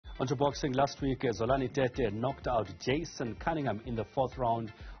Onto boxing, last week, Zolani Tete knocked out Jason Cunningham in the fourth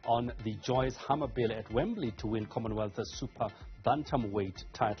round on the Joyce-Hammer bill at Wembley to win Commomwealth Super Bantamweight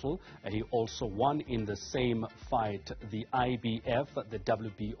title. He also won in the same fight the IBF, the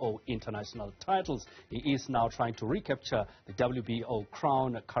WBO international titles. He is now trying to recapture the WBO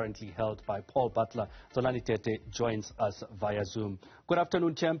crown currently held by Paul Butler. Zolani Tete joins us via Zoom. Good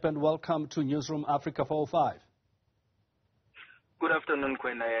afternoon, champ, and welcome to Newzroom Afrika 405. Good afternoon,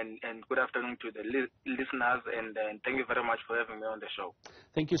 Kwena, and good afternoon to the listeners, and thank you very much for having me on the show.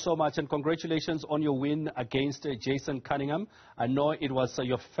 Thank you so much, and congratulations on your win against Jason Cunningham. I know it was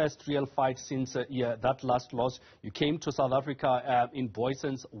your first real fight since that last loss. You came to South Africa in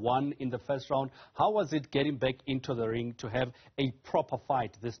Boysens, won in the first round. How was it getting back into the ring to have a proper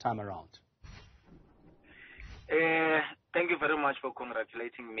fight this time around? Thank you very much for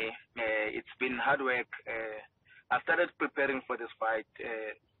congratulating me. It's been hard work. I started preparing for this fight,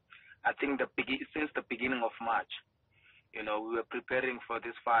 I think since the beginning of March. You know, we were preparing for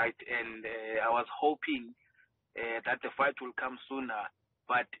this fight, and I was hoping that the fight will come sooner,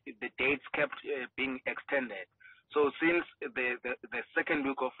 but the dates kept being extended. So since the second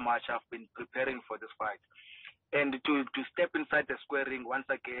week of March, I've been preparing for this fight. And to step inside the square ring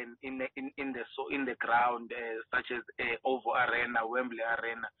once again in the ground, such as Oval Arena, Wembley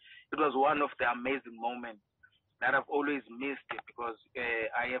Arena, it was one of the amazing moments that I've always missed it, because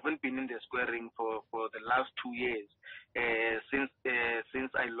I haven't been in the square ring for the last 2 years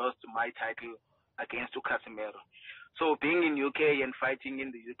since I lost my title against Casimero. So being in UK and fighting in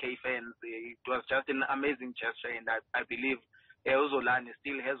the UK fans, it was just an amazing gesture, and I believe Zolani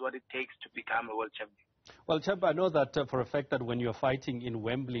still has what it takes to become a world champion. Well, champ, I know that for a fact that when you're fighting in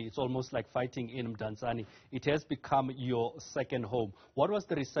Wembley, it's almost like fighting in Mdantsane. It has become your second home. What was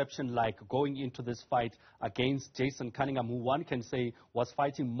the reception like going into this fight against Jason Cunningham, who one can say was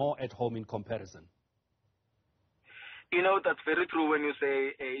fighting more at home in comparison? You know, that's very true when you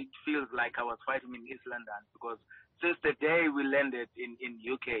say it feels like I was fighting in East London, because since the day we landed in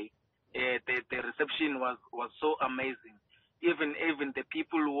UK, the reception was so amazing. Even the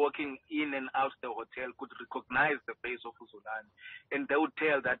people walking in and out the hotel could recognize the face of Zolani, and they would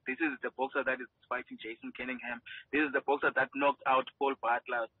tell that this is the boxer that is fighting Jason Cunningham. This is the boxer that knocked out Paul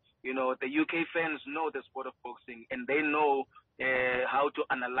Butler. You know, the UK fans know the sport of boxing, and they know how to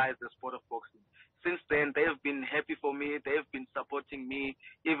analyze the sport of boxing. Since then, they have been happy for me. They have been supporting me,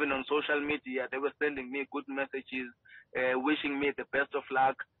 even on social media. They were sending me good messages, wishing me the best of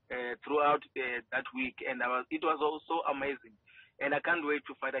luck throughout that week, and it was also amazing. And I can't wait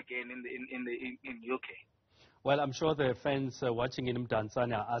to fight again in UK. Well, I'm sure the fans watching in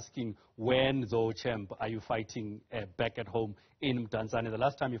Mdantsane are asking, when, though, champ, are you fighting back at home in Mdantsane? The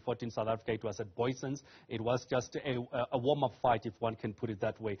last time you fought in South Africa, it was at Boysens. It was just a warm-up fight, if one can put it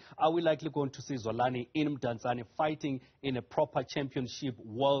that way. Are we likely going to see Zolani in Mdantsane fighting in a proper championship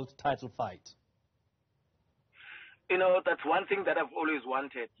world title fight? You know, that's one thing that I've always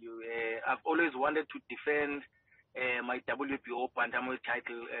wanted. I've always wanted to defend my WBO Bantamweight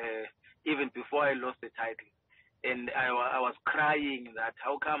title even before I lost the title. And I was crying that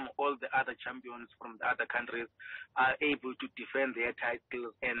how come all the other champions from the other countries are able to defend their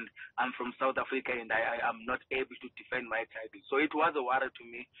titles, and I'm from South Africa and I am not able to defend my title. So it was a worry to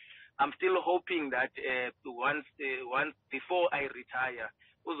me. I'm still hoping that once before I retire,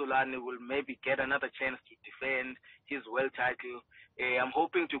 Zolani will maybe get another chance to defend his world title. I'm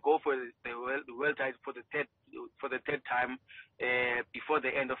hoping to go for the world title for the third time before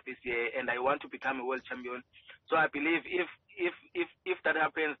the end of this year, and I want to become a world champion. So I believe if that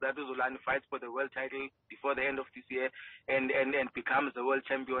happens, that Zolani fights for the world title before the end of this year and becomes the world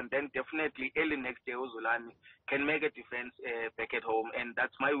champion, then definitely early next year Zolani can make a defense back at home, and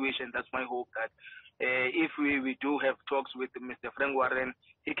that's my wish and that's my hope that if we do have talks with Mr. Frank Warren,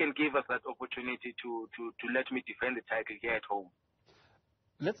 he can give us that opportunity to let me defend the title here at home.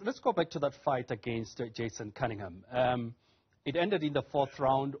 Let's go back to that fight against Jason Cunningham. It ended in the fourth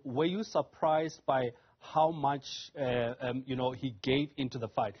round. Were you surprised by how much he gave into the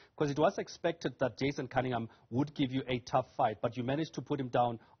fight? Because it was expected that Jason Cunningham would give you a tough fight, but you managed to put him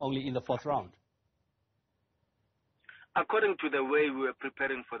down only in the fourth round. According to the way we were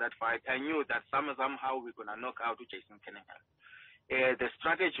preparing for that fight, I knew that somehow we're going to knock out Jason Cunningham. The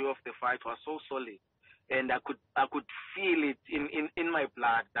strategy of the fight was so solid, and I could feel it in my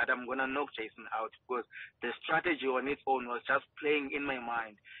blood that I'm going to knock Jason out, because the strategy on its own was just playing in my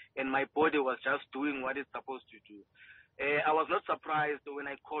mind, and my body was just doing what it's supposed to do. I was not surprised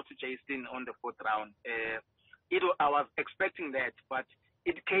when I caught Jason on the fourth round. I was expecting that, but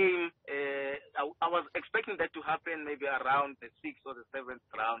it came, I was expecting that to happen maybe around the 6th or the 7th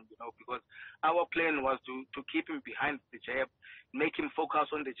round, because our plan was to keep him behind the jab, make him focus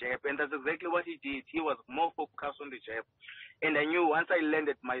on the jab, and that's exactly what he did. He was more focused on the jab. And I knew once I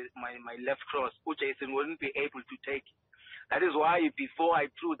landed my left cross, Jason wouldn't be able to take it. That is why before I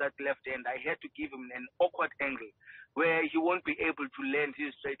threw that left hand, I had to give him an awkward angle where he won't be able to land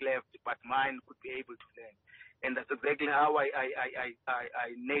his straight left, but mine could be able to land. And that's exactly how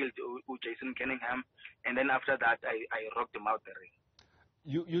I nailed Jason Cunningham. And then after that, I rocked him out the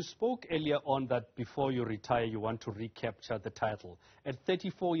ring. You spoke earlier on that before you retire, you want to recapture the title. At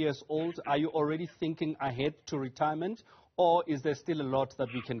 34 years old, are you already thinking ahead to retirement, or is there still a lot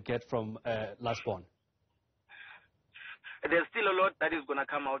that we can get from Last Born? There's still a lot that is going to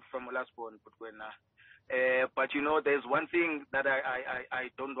come out from Last Born, but there's one thing that I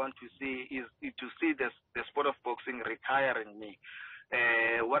don't want to see is to see the sport of boxing retiring me.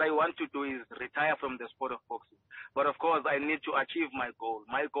 What I want to do is retire from the sport of boxing. But of course, I need to achieve my goal.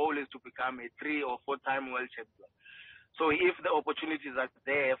 My goal is to become a 3- or 4-time world champion. So if the opportunities are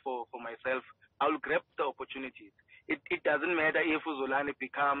there for myself, I'll grab the opportunities. It doesn't matter if Zolani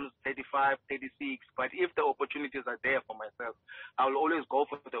becomes 35, 36, but if the opportunities are there for myself, I'll always go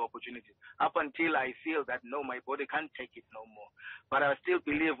for the opportunities up until I feel that, no, my body can't take it no more. But I still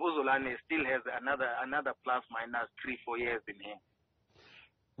believe Zolani still has another plus minus 3-4 years in him.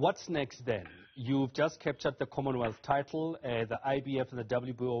 What's next then? You've just captured the Commonwealth title, the IBF and the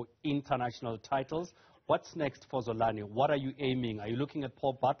WBO international titles. What's next for Zolani? What are you aiming? Are you looking at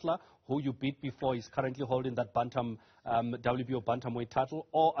Paul Butler, who you beat before? He's currently holding that WBO Bantamweight title.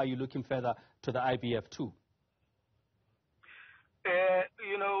 Or are you looking further to the IBF too?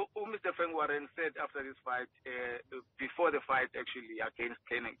 Mr. Frank Warren said after this fight, before the fight actually against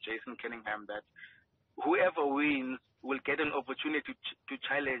Jason Cunningham, that whoever wins will get an opportunity to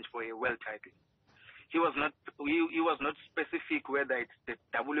challenge for a world title. He was not specific whether it's the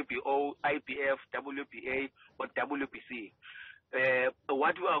WBO, IBF, WBA, or WBC.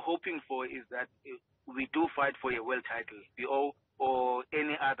 What we are hoping for is that we do fight for a world title, BO or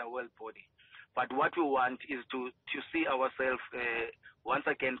any other world body. But what we want is to see ourselves once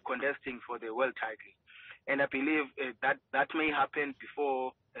again contesting for the world title. And I believe that may happen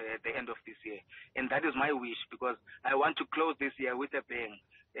before the end of this year. And that is my wish, because I want to close this year with a bang,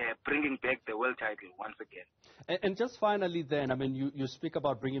 bringing back the world title once again. And just finally then, I mean, you speak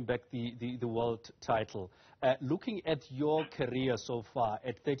about bringing back the world title. Looking at your career so far,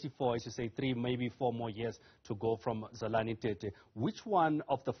 at 34, as you say, 3, maybe 4 more years to go from Zolani Tete, which one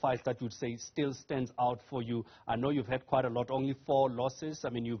of the fights that you'd say still stands out for you? I know you've had quite a lot, only 4 losses. I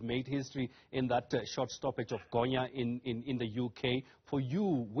mean, you've made history in that short stoppage of Gonya in the UK. For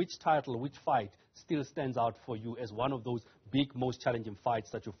you, which title, which fight still stands out for you as one of those big, most challenging fights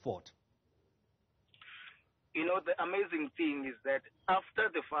that you fought? The amazing thing is that after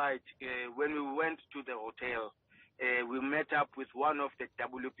the fight, when we went to the hotel, we met up with one of the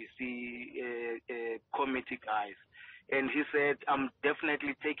WBC committee guys. And he said, I'm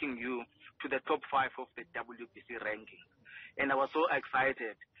definitely taking you to the top 5 of the WBC ranking. And I was so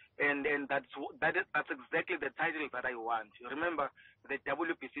excited. And that's exactly the title that I want. Remember, the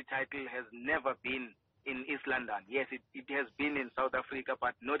WBC title has never been in East London. Yes, it has been in South Africa,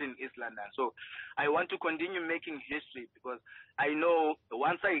 but not in East London. So I want to continue making history, because I know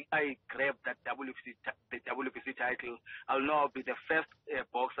once I grab that the WBC title, I'll know I'll be the first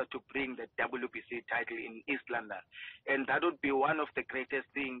boxer to bring the WBC title in East London. And that would be one of the greatest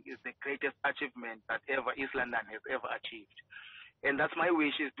things, is the greatest achievement that East London has ever achieved. And that's my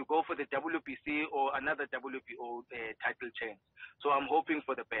wish, is to go for the WBC or another WBO title chance. So I'm hoping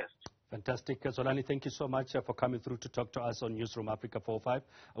for the best. Fantastic. Zolani, thank you so much for coming through to talk to us on Newzroom Afrika 45.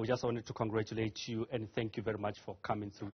 We just wanted to congratulate you and thank you very much for coming through.